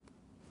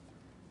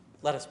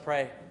Let us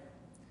pray.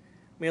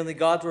 May only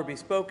God's word be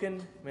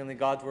spoken, may only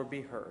God's word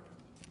be heard.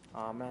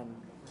 Amen.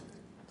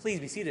 Please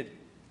be seated.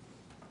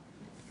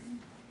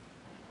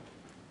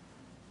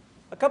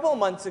 A couple of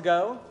months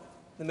ago,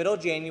 the middle of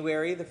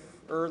January, the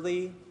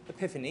early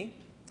Epiphany,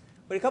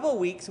 we had a couple of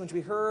weeks in which we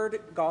heard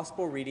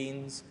gospel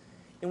readings,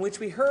 in which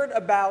we heard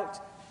about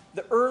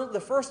the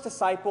first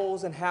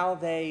disciples and how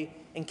they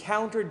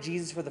encountered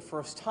Jesus for the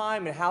first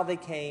time and how they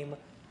came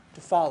to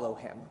follow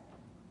him.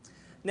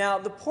 Now,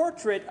 the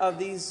portrait of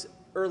these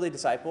early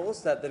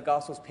disciples that the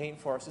Gospels paint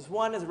for us is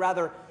one as a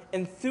rather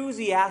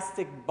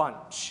enthusiastic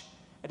bunch.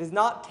 It does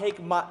not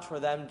take much for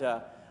them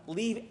to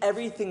leave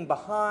everything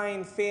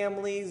behind,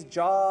 families,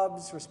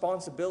 jobs,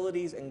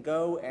 responsibilities, and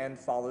go and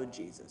follow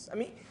Jesus. I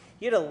mean,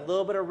 he had a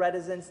little bit of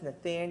reticence,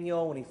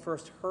 Nathanael, when he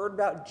first heard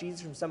about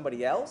Jesus from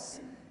somebody else.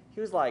 He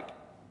was like,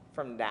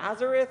 from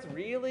Nazareth?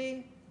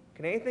 Really?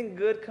 Can anything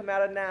good come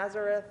out of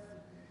Nazareth?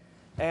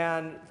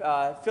 And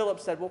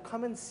Philip said, well,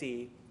 come and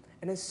see.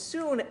 And as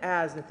soon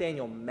as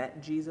Nathanael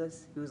met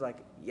Jesus, he was like,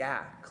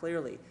 yeah,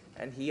 clearly.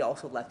 And he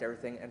also left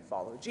everything and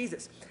followed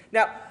Jesus.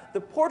 Now,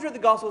 the portrait of the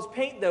Gospels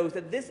paint, though, is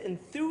that this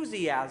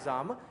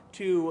enthusiasm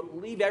to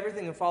leave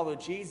everything and follow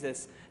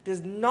Jesus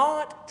does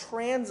not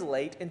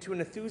translate into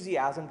an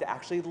enthusiasm to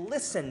actually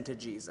listen to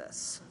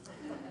Jesus.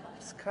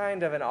 It's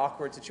kind of an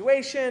awkward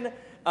situation.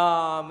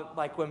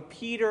 Like when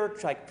Peter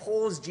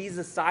pulls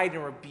Jesus aside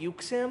and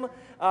rebukes him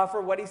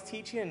for what he's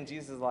teaching, and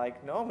Jesus is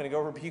like, no, I'm going to go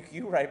rebuke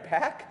you right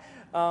back.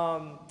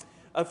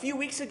 A few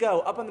weeks ago,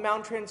 up on the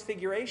Mount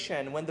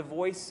Transfiguration, when the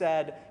voice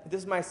said,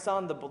 this is my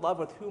son, the beloved,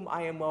 with whom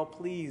I am well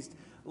pleased,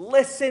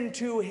 listen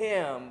to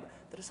him.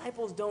 The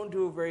disciples don't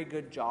do a very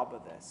good job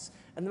of this.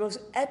 And the most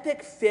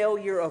epic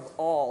failure of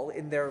all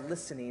in their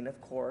listening, of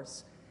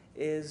course,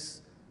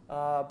 is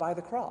by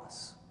the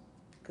cross.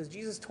 Because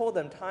Jesus told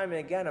them time and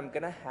again, I'm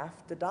going to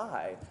have to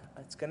die.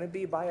 It's going to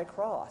be by a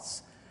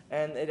cross.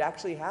 And it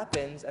actually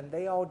happens, and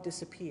they all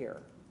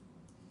disappear.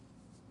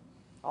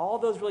 All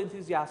those really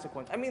enthusiastic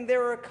ones. I mean, there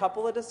were a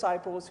couple of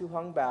disciples who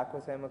hung back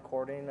with him,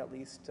 according at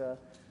least to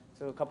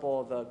a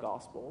couple of the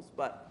Gospels.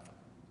 But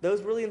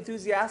those really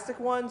enthusiastic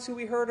ones who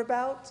we heard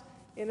about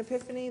in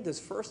Epiphany, those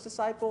first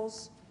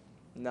disciples,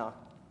 no.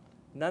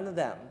 None of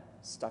them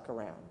stuck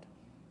around.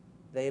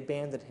 They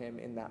abandoned him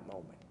in that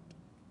moment.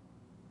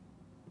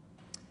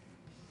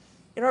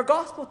 In our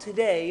gospel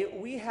today,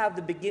 we have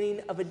the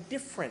beginning of a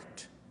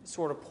different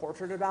sort of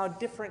portrait about a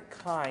different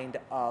kind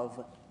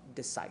of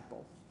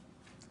disciple.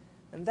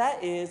 And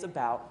that is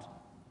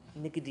about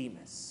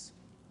Nicodemus.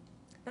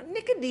 Now,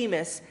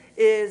 Nicodemus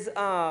is,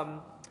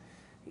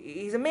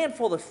 he's a man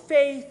full of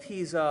faith.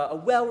 He's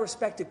a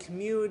well-respected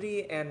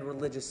community and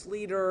religious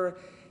leader.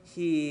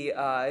 He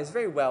is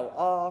very well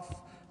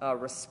off,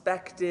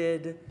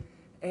 respected,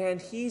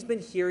 and he's been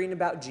hearing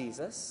about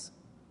Jesus.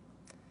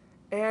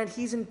 And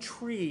he's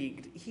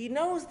intrigued. He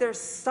knows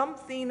there's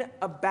something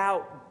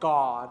about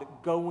God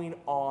going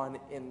on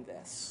in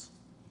this,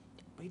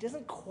 but he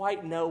doesn't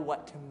quite know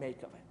what to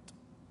make of it.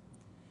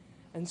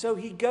 And so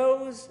he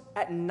goes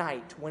at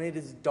night when it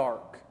is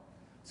dark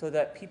so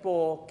that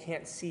people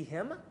can't see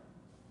him.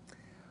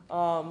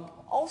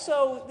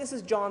 Also, this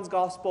is John's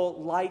gospel.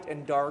 Light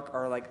and dark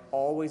are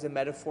always a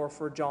metaphor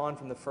for John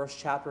from the first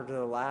chapter to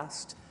the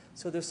last.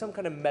 So there's some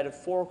kind of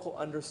metaphorical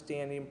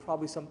understanding,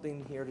 probably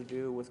something here to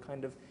do with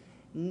kind of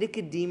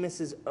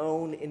Nicodemus's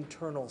own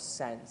internal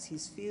sense.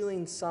 He's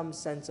feeling some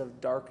sense of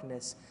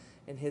darkness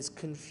in his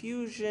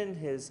confusion,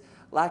 his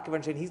lack of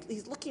understanding.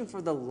 He's looking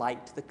for the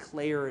light, the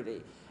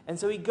clarity. And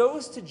so he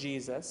goes to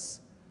Jesus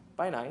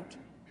by night,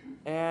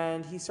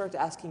 and he starts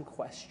asking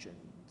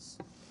questions.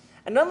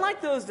 And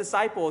unlike those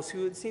disciples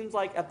who it seems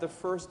like at the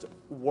first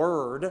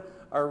word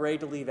are ready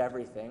to leave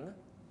everything,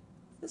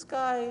 this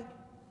guy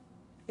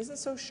isn't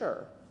so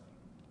sure.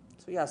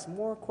 So he asks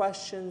more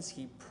questions,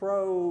 he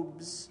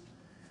probes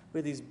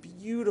with these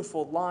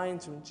beautiful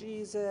lines from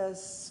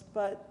Jesus,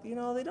 but they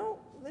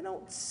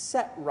don't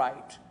set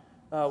right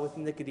with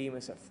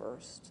Nicodemus at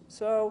first.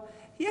 So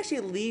he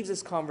actually leaves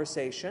this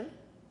conversation,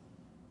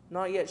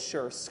 not yet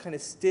sure.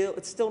 It's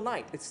still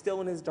night. It's still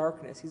in his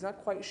darkness. He's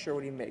not quite sure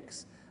what he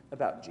makes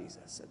about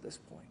Jesus at this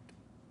point.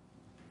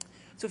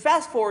 So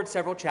fast forward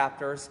several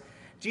chapters.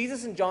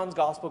 Jesus in John's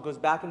gospel goes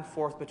back and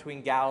forth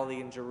between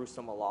Galilee and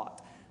Jerusalem a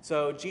lot.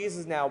 So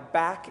Jesus is now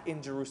back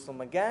in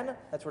Jerusalem again.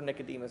 That's where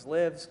Nicodemus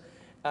lives.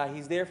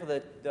 He's there for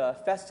the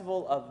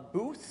festival of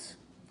booths.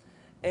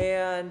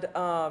 And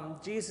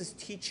Jesus is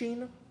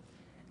teaching,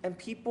 and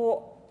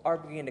people are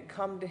beginning to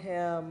come to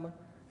him.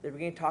 They're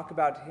beginning to talk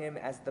about him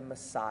as the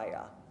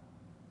Messiah.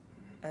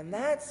 And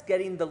that's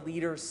getting the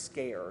leaders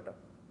scared.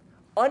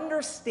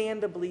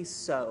 Understandably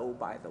so,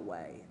 by the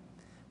way,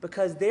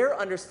 because their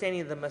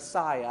understanding of the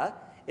Messiah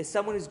is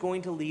someone who's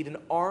going to lead an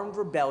armed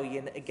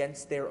rebellion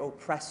against their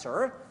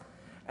oppressor.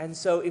 And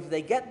so if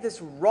they get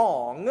this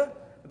wrong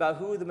about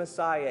who the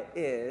Messiah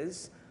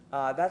is,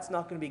 that's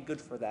not going to be good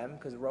for them,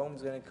 because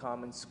Rome's going to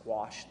come and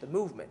squash the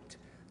movement.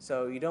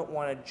 So you don't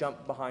want to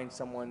jump behind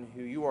someone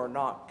who you are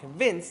not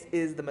convinced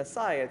is the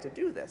Messiah to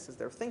do this, as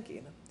they're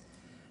thinking.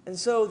 And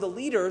so the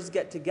leaders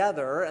get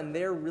together, and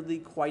they're really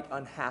quite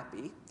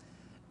unhappy.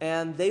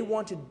 And they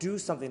want to do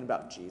something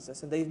about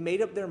Jesus. And they've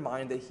made up their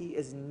mind that he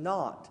is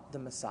not the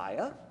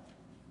Messiah.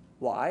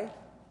 Why?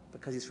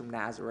 Because he's from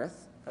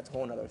Nazareth. That's a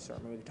whole other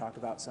sermon we could talk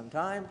about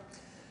sometime.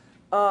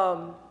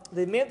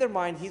 They've made up their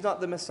mind he's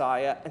not the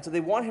Messiah, and so they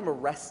want him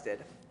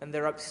arrested. And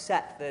they're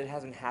upset that it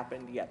hasn't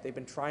happened yet. They've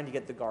been trying to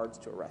get the guards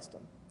to arrest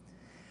him.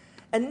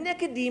 And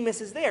Nicodemus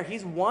is there.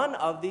 He's one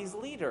of these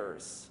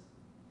leaders.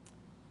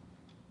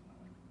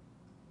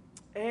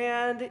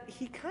 And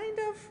he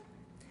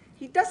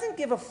doesn't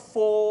give a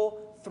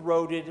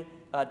full-throated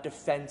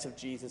defense of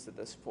Jesus at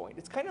this point.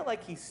 It's kind of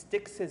like he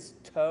sticks his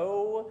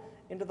toe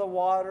into the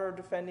water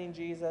defending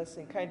Jesus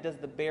and kind of does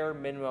the bare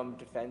minimum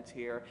defense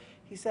here.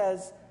 He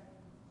says,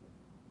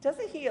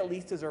 doesn't he at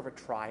least deserve a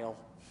trial?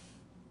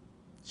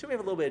 Should we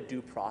have a little bit of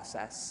due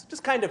process?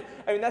 Just kind of,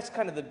 that's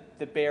kind of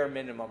the bare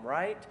minimum,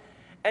 right?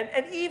 And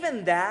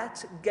even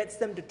that gets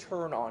them to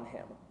turn on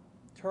him,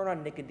 turn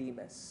on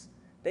Nicodemus.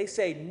 They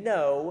say,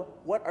 no,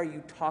 what are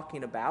you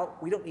talking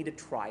about? We don't need a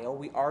trial.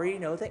 We already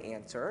know the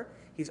answer.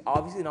 He's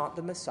obviously not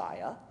the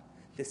Messiah.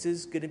 This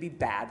is going to be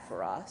bad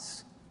for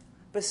us.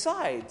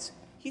 Besides,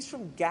 he's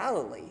from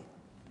Galilee.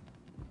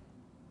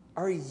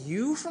 Are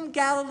you from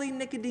Galilee,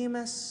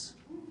 Nicodemus?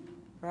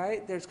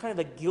 Right? There's kind of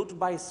a guilt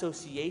by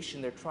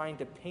association they're trying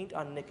to paint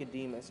on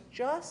Nicodemus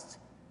just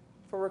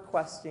for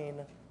requesting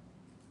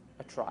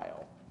a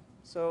trial.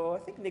 So I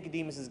think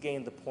Nicodemus has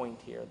gained the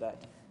point here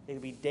that it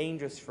would be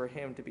dangerous for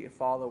him to be a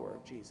follower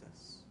of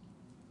Jesus.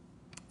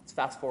 Let's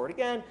fast forward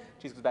again.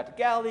 Jesus goes back to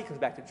Galilee, comes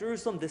back to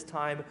Jerusalem, this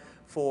time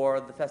for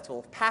the festival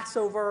of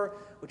Passover,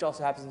 which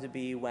also happens to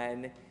be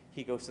when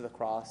he goes to the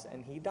cross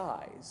and he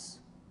dies.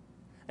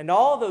 And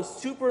all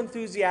those super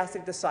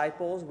enthusiastic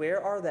disciples,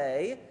 where are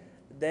they?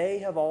 They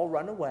have all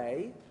run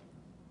away.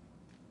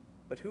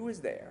 But who is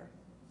there?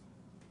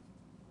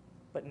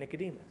 But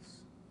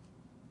Nicodemus.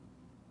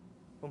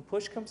 When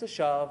push comes to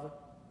shove,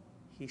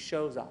 he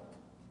shows up.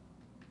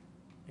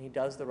 And he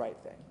does the right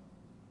thing.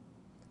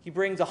 He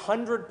brings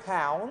 100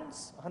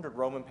 pounds, 100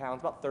 Roman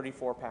pounds, about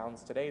 34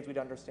 pounds today as we'd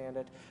understand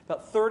it,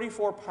 about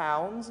 34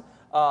 pounds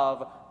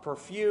of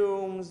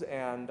perfumes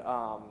and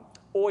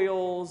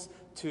oils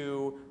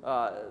to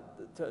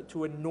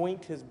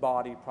anoint his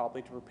body,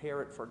 probably to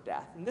prepare it for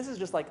death. And this is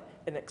just like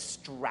an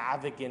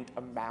extravagant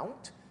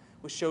amount,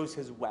 which shows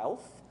his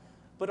wealth,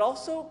 but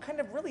also kind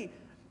of really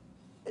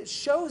it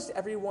shows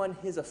everyone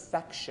his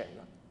affection,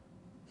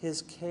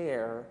 his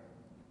care,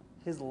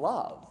 his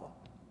love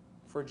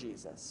for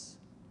Jesus,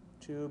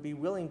 to be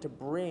willing to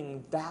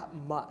bring that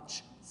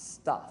much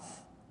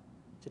stuff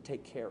to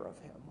take care of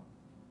him.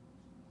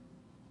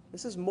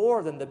 This is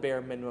more than the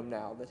bare minimum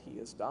now that he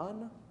has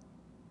done.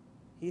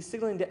 He's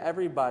signaling to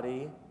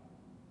everybody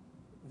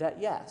that,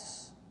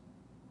 yes,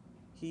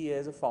 he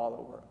is a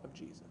follower of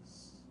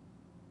Jesus.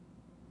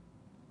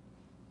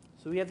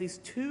 So we have these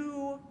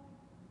two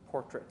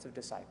portraits of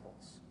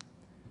disciples.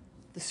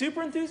 The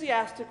super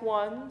enthusiastic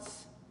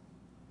ones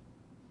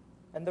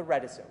and the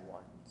reticent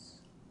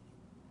ones.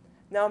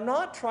 Now, I'm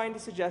not trying to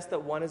suggest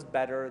that one is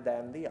better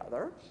than the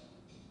other.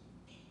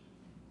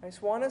 I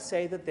just want to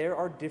say that there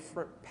are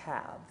different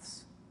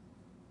paths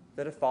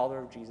that a follower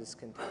of Jesus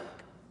can take.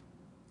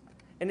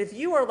 And if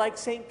you are like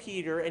St.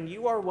 Peter and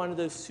you are one of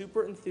those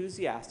super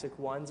enthusiastic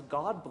ones,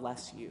 God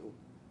bless you.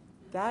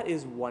 That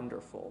is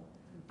wonderful.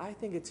 I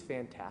think it's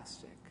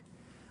fantastic.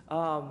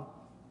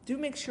 Do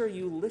make sure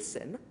you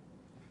listen,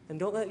 and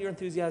don't let your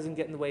enthusiasm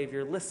get in the way of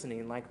your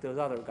listening like those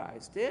other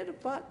guys did,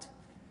 but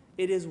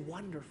it is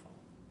wonderful.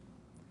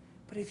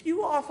 But if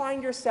you all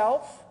find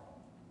yourself,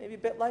 maybe a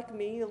bit like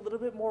me, a little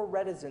bit more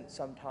reticent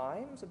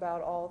sometimes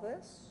about all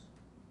this,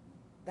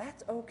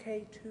 that's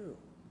okay too.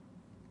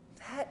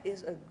 That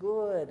is a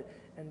good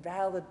and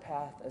valid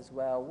path as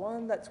well,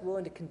 one that's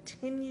willing to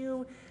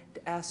continue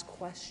to ask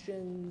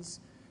questions,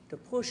 to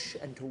push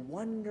and to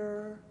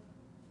wonder.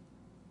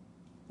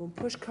 When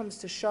push comes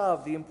to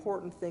shove, the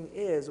important thing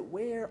is,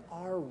 where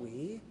are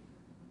we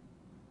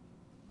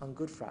on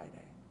Good Friday?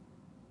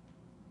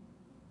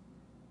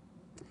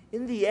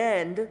 In the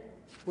end,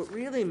 what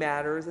really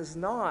matters is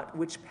not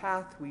which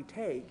path we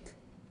take,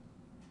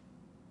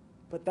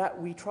 but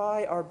that we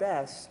try our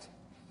best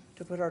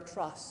to put our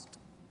trust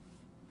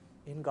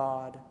in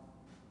God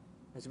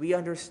as we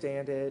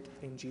understand it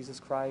in Jesus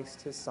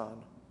Christ, his Son.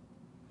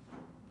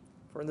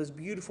 For in those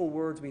beautiful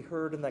words we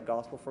heard in that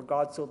gospel, for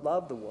God so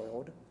loved the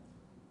world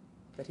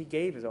that he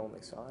gave his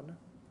only Son,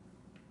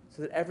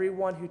 so that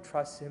everyone who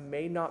trusts him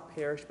may not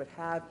perish but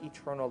have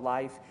eternal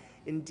life.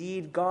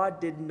 Indeed, God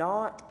did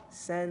not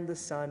send the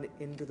Son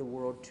into the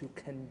world to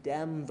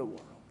condemn the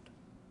world,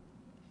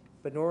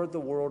 but in order the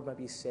world might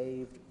be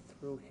saved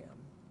through him.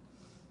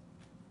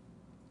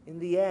 In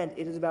the end,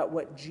 it is about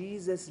what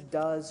Jesus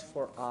does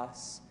for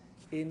us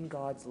in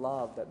God's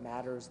love that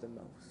matters the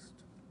most.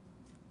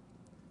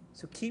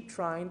 So keep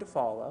trying to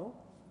follow,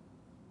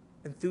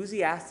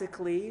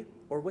 enthusiastically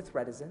or with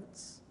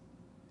reticence,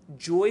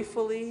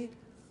 joyfully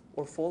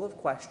or full of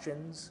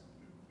questions,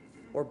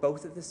 or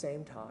both at the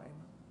same time.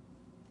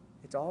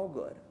 It's all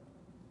good.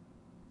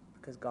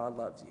 because God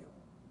loves you.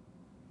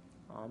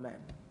 Amen.